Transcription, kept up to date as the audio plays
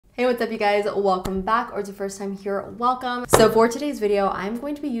Hey, what's up you guys? Welcome back, or it's your first time here, welcome. So for today's video, I'm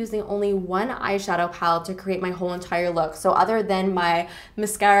going to be using only one eyeshadow palette to create my whole entire look. So other than my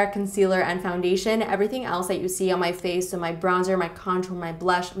mascara, concealer, and foundation, everything else that you see on my face, so my bronzer, my contour, my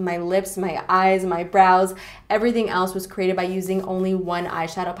blush, my lips, my eyes, my brows, everything else was created by using only one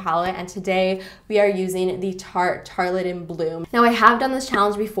eyeshadow palette. And today we are using the Tarte Tartelette In Bloom. Now I have done this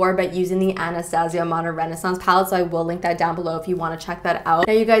challenge before, but using the Anastasia Modern Renaissance palette, so I will link that down below if you want to check that out.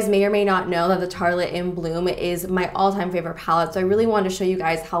 Now you guys may or may not know that the Tartelette In Bloom is my all-time favorite palette, so I really wanted to show you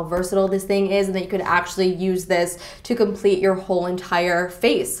guys how versatile this thing is and that you could actually use this to complete your whole entire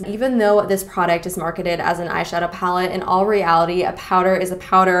face. Even though this product is marketed as an eyeshadow palette, in all reality, a powder is a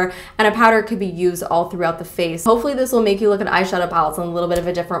powder, and a powder could be used all throughout the face. Hopefully this will make you look at eyeshadow palettes in a little bit of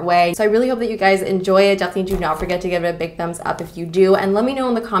a different way. So I really hope that you guys enjoy it. Definitely do not forget to give it a big thumbs up if you do, and let me know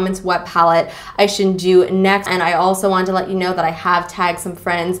in the comments what palette I should do next. And I also wanted to let you know that I have tagged some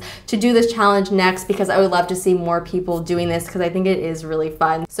friends to do this challenge next because I would love to see more people doing this because I think it is really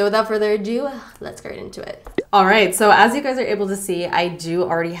fun. So without further ado, let's get into it. All right, so as you guys are able to see, I do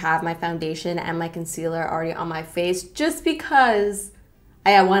already have my foundation and my concealer already on my face just because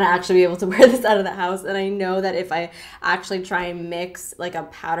I want to actually be able to wear this out of the house, and I know that if I actually try and mix like a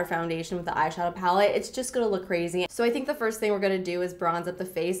powder foundation with the eyeshadow palette, it's just gonna look crazy. So I think the first thing we're gonna do is bronze up the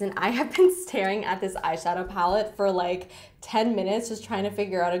face, and I have been staring at this eyeshadow palette for like 10 minutes just trying to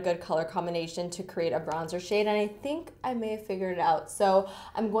figure out a good color combination to create a bronzer shade, and I think I may have figured it out. So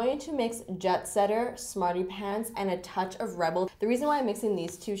I'm going to mix Jet Setter, Smarty Pants, and a touch of Rebel. The reason why I'm mixing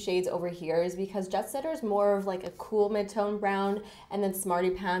these two shades over here is because Jet Setter is more of like a cool mid-tone brown, and then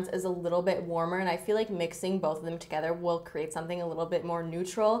Smarty Pants is a little bit warmer, and I feel like mixing both of them together will create something a little bit more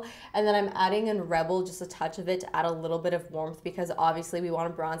neutral. And then I'm adding in Rebel, just a touch of it to add a little bit of warmth because obviously we want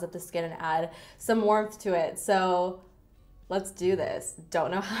to bronze up the skin and add some warmth to it. So let's do this.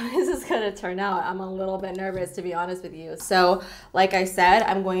 Don't know how this is gonna turn out. I'm a little bit nervous, to be honest with you. So like I said,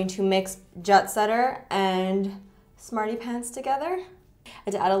 I'm going to mix Jet Setter and Smarty Pants together.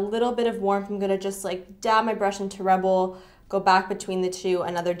 And to add a little bit of warmth, I'm gonna just like dab my brush into Rebel, go back between the two,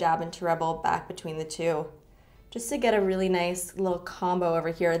 another dab into Rebel, back between the two, just to get a really nice little combo over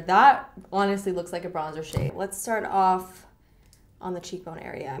here. That honestly looks like a bronzer shade. Let's start off on the cheekbone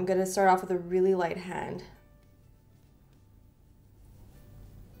area. I'm gonna start off with a really light hand.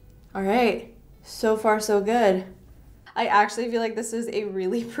 All right, so far so good. I actually feel like this is a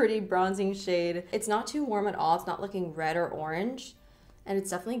really pretty bronzing shade. It's not too warm at all. It's not looking red or orange, and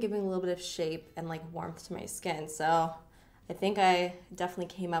it's definitely giving a little bit of shape and like warmth to my skin. So I think I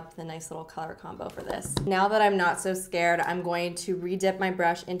definitely came up with a nice little color combo for this. Now that I'm not so scared, I'm going to re-dip my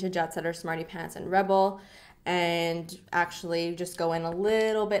brush into Jet Setter, Smarty Pants, and Rebel, and actually just go in a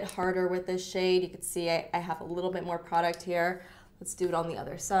little bit harder with this shade. You can see I have a little bit more product here. Let's do it on the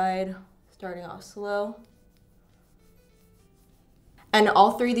other side, starting off slow. And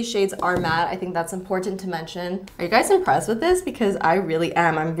all three of these shades are matte. I think that's important to mention. Are you guys impressed with this? Because I really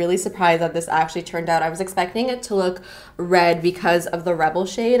am. I'm really surprised that this actually turned out. I was expecting it to look red because of the Rebel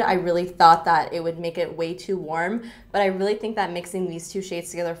shade. I really thought that it would make it way too warm, but I really think that mixing these two shades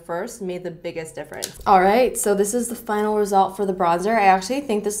together first made the biggest difference. All right, so this is the final result for the bronzer. I actually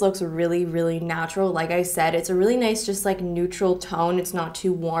think this looks really, really natural. Like I said, it's a really nice, just like neutral tone. It's not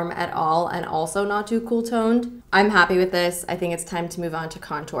too warm at all and also not too cool toned. I'm happy with this. I think it's time to move on to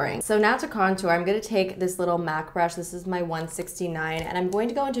contouring. So now to contour, I'm gonna take this little MAC brush. This is my 169, and I'm going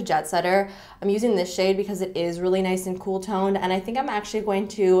to go into Jet Setter. I'm using this shade because it is really nice and cool toned, and I think I'm actually going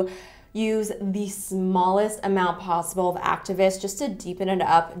to use the smallest amount possible of Activist just to deepen it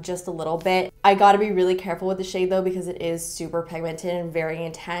up just a little bit. I gotta be really careful with the shade though because it is super pigmented and very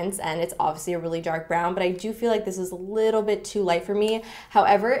intense, and it's obviously a really dark brown, but I do feel like this is a little bit too light for me.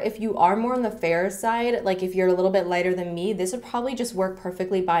 However, if you are more on the fair side, like if you're a little bit lighter than me, this would probably just work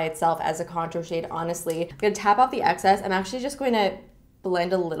perfectly by itself as a contour shade, honestly. I'm gonna tap off the excess. I'm actually just going to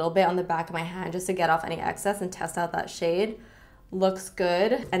blend a little bit on the back of my hand just to get off any excess and test out that shade. Looks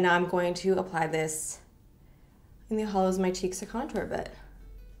good. And now I'm going to apply this in the hollows of my cheeks to contour a bit.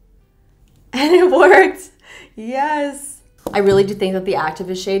 And it worked. Yes. I really do think that the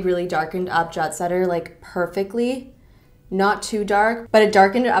Activist shade really darkened up Jet Setter like perfectly. Not too dark, but it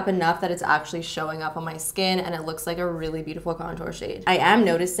darkened it up enough that it's actually showing up on my skin, and it looks like a really beautiful contour shade. I am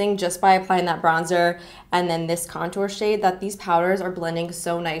noticing just by applying that bronzer and then this contour shade that these powders are blending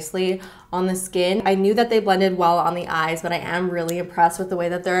so nicely on the skin. I knew that they blended well on the eyes, but I am really impressed with the way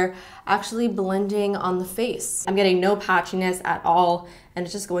that they're actually blending on the face. I'm getting no patchiness at all, and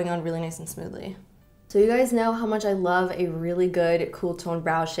it's just going on really nice and smoothly. So you guys know how much I love a really good cool tone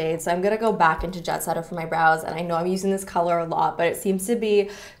brow shade. So I'm gonna go back into Jet Setter for my brows, and I know I'm using this color a lot, but it seems to be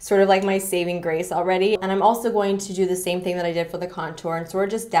sort of like my saving grace already. And I'm also going to do the same thing that I did for the contour and sort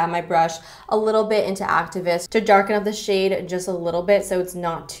of just dab my brush a little bit into Activist to darken up the shade just a little bit so it's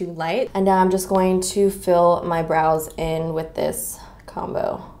not too light. And now I'm just going to fill my brows in with this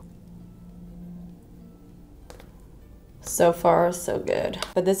combo. So far, so good.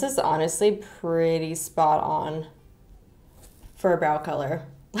 But this is honestly pretty spot on for a brow color.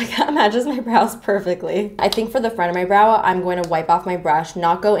 Like, that matches my brows perfectly. I think for the front of my brow, I'm going to wipe off my brush,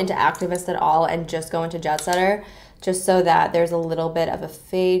 not go into Activist at all, and just go into Jet Setter, just so that there's a little bit of a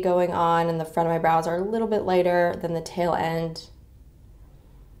fade going on and the front of my brows are a little bit lighter than the tail end.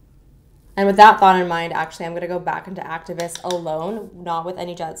 And with that thought in mind, actually, I'm gonna go back into Activist alone, not with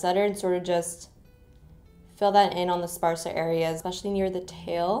any Jet Setter, and sort of just fill that in on the sparser areas, especially near the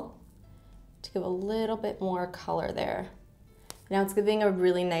tail, to give a little bit more color there. Now it's giving a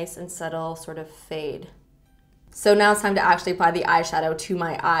really nice and subtle sort of fade. So now it's time to actually apply the eyeshadow to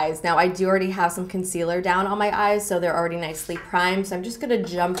my eyes. Now I do already have some concealer down on my eyes, so they're already nicely primed, so I'm just gonna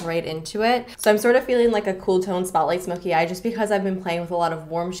jump right into it. So I'm sort of feeling like a cool tone spotlight smoky eye just because I've been playing with a lot of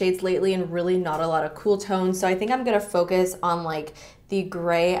warm shades lately and really not a lot of cool tones. So I think I'm gonna focus on like the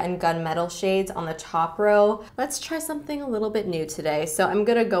gray and gunmetal shades on the top row. Let's try something a little bit new today. So I'm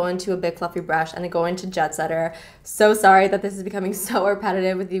gonna go into a big fluffy brush and go into Jet Setter. So sorry that this is becoming so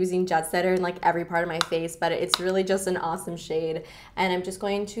repetitive with using Jet Setter in like every part of my face, but it's really just an awesome shade. And I'm just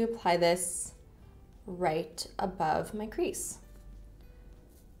going to apply this right above my crease.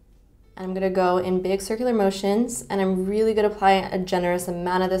 And I'm gonna go in big circular motions, and I'm really gonna apply a generous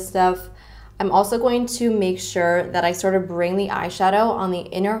amount of this stuff. I'm also going to make sure that I sort of bring the eyeshadow on the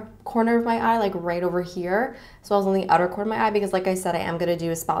inner corner of my eye, like right over here, as well as on the outer corner of my eye, because like I said, I am gonna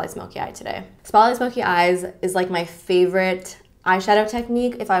do a spotlight smoky eye today. Spotlight smoky eyes is like my favorite eyeshadow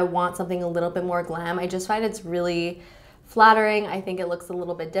technique if I want something a little bit more glam. I just find it's really flattering. I think it looks a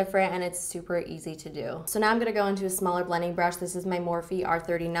little bit different and it's super easy to do. So now I'm gonna go into a smaller blending brush. This is my Morphe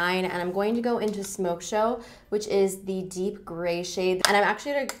R39, and I'm going to go into Smoke Show, which is the deep gray shade. And I'm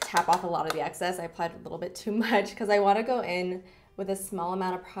actually gonna tap off a lot of the excess. I applied a little bit too much because I wanna go in with a small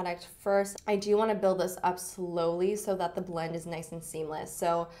amount of product first. I do wanna build this up slowly so that the blend is nice and seamless.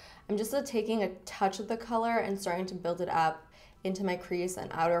 So I'm just taking a touch of the color and starting to build it up into my crease and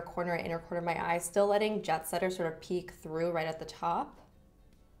outer corner and inner corner of my eye, still letting Jet Setter sort of peek through right at the top.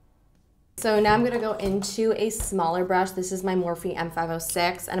 So now I'm gonna go into a smaller brush. This is my Morphe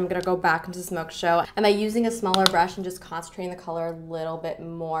M506, and I'm gonna go back into Smoke Show. And by using a smaller brush and just concentrating the color a little bit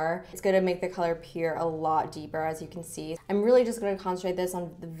more, it's gonna make the color appear a lot deeper, as you can see. I'm really just gonna concentrate this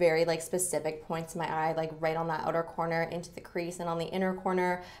on the very like specific points in my eye, like right on that outer corner, into the crease, and on the inner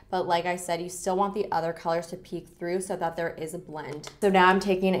corner. But like I said, you still want the other colors to peek through so that there is a blend. So now I'm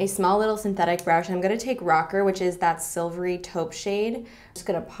taking a small little synthetic brush. I'm gonna take Rocker, which is that silvery taupe shade. I'm just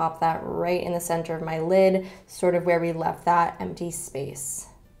gonna pop that right in the center of my lid, sort of where we left that empty space.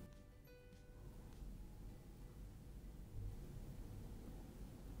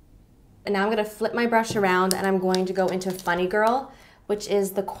 And now I'm gonna flip my brush around and I'm going to go into Funny Girl, which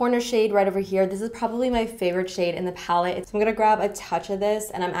is the corner shade right over here. This is probably my favorite shade in the palette. So I'm gonna grab a touch of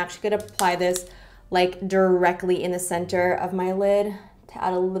this, and I'm actually gonna apply this like directly in the center of my lid to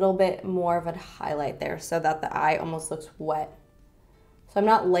add a little bit more of a highlight there so that the eye almost looks wet. So I'm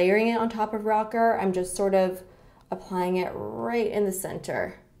not layering it on top of Rocker, I'm just sort of applying it right in the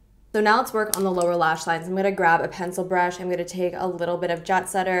center. So now let's work on the lower lash lines. I'm gonna grab a pencil brush, I'm gonna take a little bit of Jet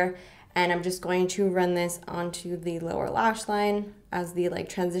Setter, and I'm just going to run this onto the lower lash line as the like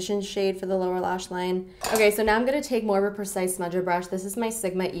transition shade for the lower lash line. Okay, so now I'm gonna take more of a precise smudger brush. This is my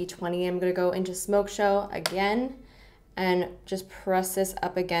Sigma E20. I'm gonna go into Smoke Show again and just press this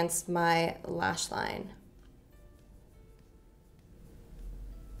up against my lash line.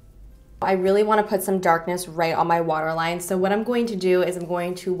 I really want to put some darkness right on my waterline. So what I'm going to do is I'm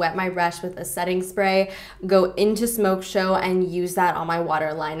going to wet my brush with a setting spray, go into Smoke Show, and use that on my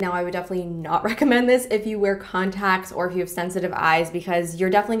waterline. Now, I would definitely not recommend this if you wear contacts or if you have sensitive eyes, because you're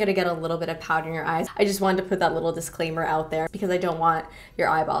definitely going to get a little bit of powder in your eyes. I just wanted to put that little disclaimer out there because I don't want your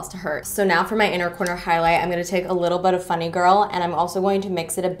eyeballs to hurt. So now for my inner corner highlight, I'm going to take a little bit of Funny Girl, and I'm also going to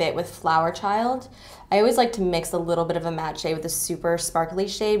mix it a bit with Flower Child. I always like to mix a little bit of a matte shade with a super sparkly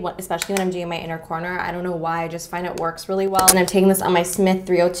shade, especially when I'm doing my inner corner. I don't know why, I just find it works really well. And I'm taking this on my Smith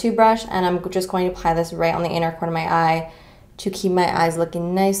 302 brush, and I'm just going to apply this right on the inner corner of my eye to keep my eyes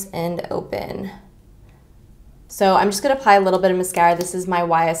looking nice and open. So I'm just gonna apply a little bit of mascara. This is my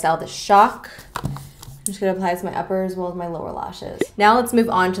YSL The Shock. I'm just gonna apply this to my upper as well as my lower lashes. Now let's move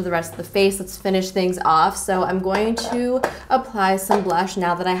on to the rest of the face. Let's finish things off. So I'm going to apply some blush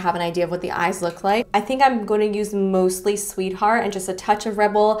now that I have an idea of what the eyes look like. I think I'm going to use mostly Sweetheart and just a touch of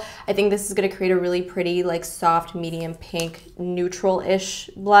Rebel. I think this is gonna create a really pretty, like soft, medium pink, neutral-ish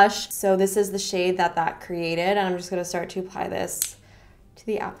blush. So this is the shade that created, and I'm just gonna start to apply this to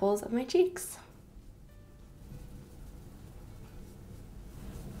the apples of my cheeks.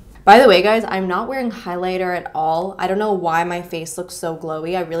 By the way, guys, I'm not wearing highlighter at all. I don't know why my face looks so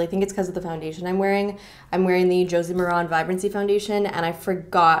glowy. I really think it's because of the foundation I'm wearing. I'm wearing the Josie Maran Vibrancy Foundation, and I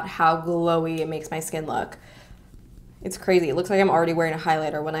forgot how glowy it makes my skin look. It's crazy. It looks like I'm already wearing a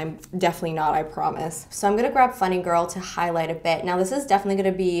highlighter when I'm definitely not, I promise. So I'm gonna grab Funny Girl to highlight a bit. Now this is definitely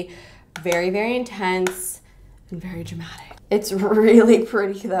gonna be very, very intense and very dramatic. It's really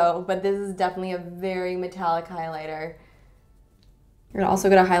pretty though, but this is definitely a very metallic highlighter. You're also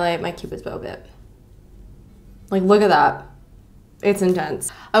gonna highlight my Cupid's bow a bit. Like, look at that. It's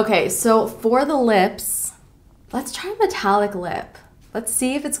intense. Okay, so for the lips, let's try a metallic lip. Let's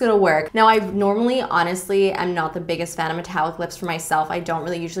see if it's gonna work. Now, I normally, honestly, am not the biggest fan of metallic lips for myself. I don't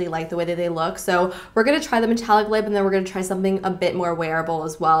really usually like the way that they look. So we're gonna try the metallic lip, and then we're gonna try something a bit more wearable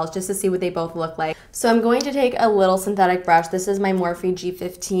as well, just to see what they both look like. So I'm going to take a little synthetic brush. This is my Morphe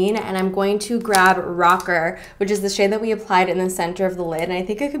G15, and I'm going to grab Rocker, which is the shade that we applied in the center of the lid. And I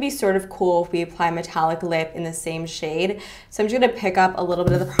think it could be sort of cool if we apply metallic lip in the same shade. So I'm just gonna pick up a little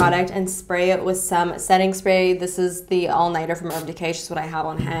bit of the product and spray it with some setting spray. This is the All Nighter from Urban Decay. What I have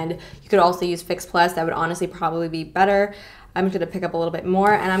on hand. You could also use Fix Plus. That would honestly probably be better. I'm just gonna pick up a little bit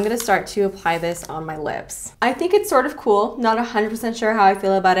more, and I'm gonna start to apply this on my lips. I think it's sort of cool. Not 100% sure how I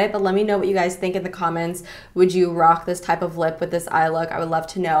feel about it, but let me know what you guys think in the comments. Would you rock this type of lip with this eye look? I would love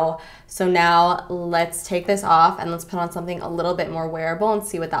to know. So now let's take this off and let's put on something a little bit more wearable and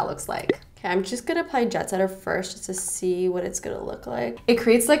see what that looks like. Okay, I'm just gonna apply Jet Setter first just to see what it's gonna look like. It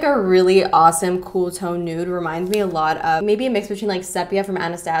creates like a really awesome cool tone nude. Reminds me a lot of maybe a mix between like Sepia from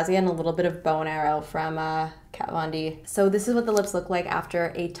Anastasia and a little bit of Bow and Arrow from Kat Von D. So this is what the lips look like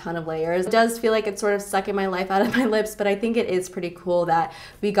after a ton of layers. It does feel like it's sort of sucking my life out of my lips, but I think it is pretty cool that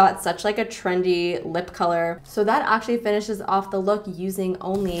we got such like a trendy lip color. So that actually finishes off the look using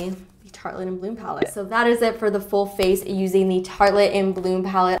only Tartelette In Bloom palette. So that is it for the full face using the Tartelette In Bloom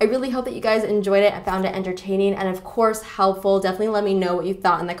palette. I really hope that you guys enjoyed it and found it entertaining and of course helpful. Definitely let me know what you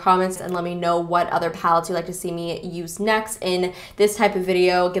thought in the comments and let me know what other palettes you'd like to see me use next in this type of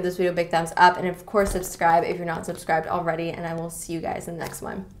video. Give this video a big thumbs up and of course subscribe if you're not subscribed already, and I will see you guys in the next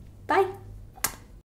one. Bye!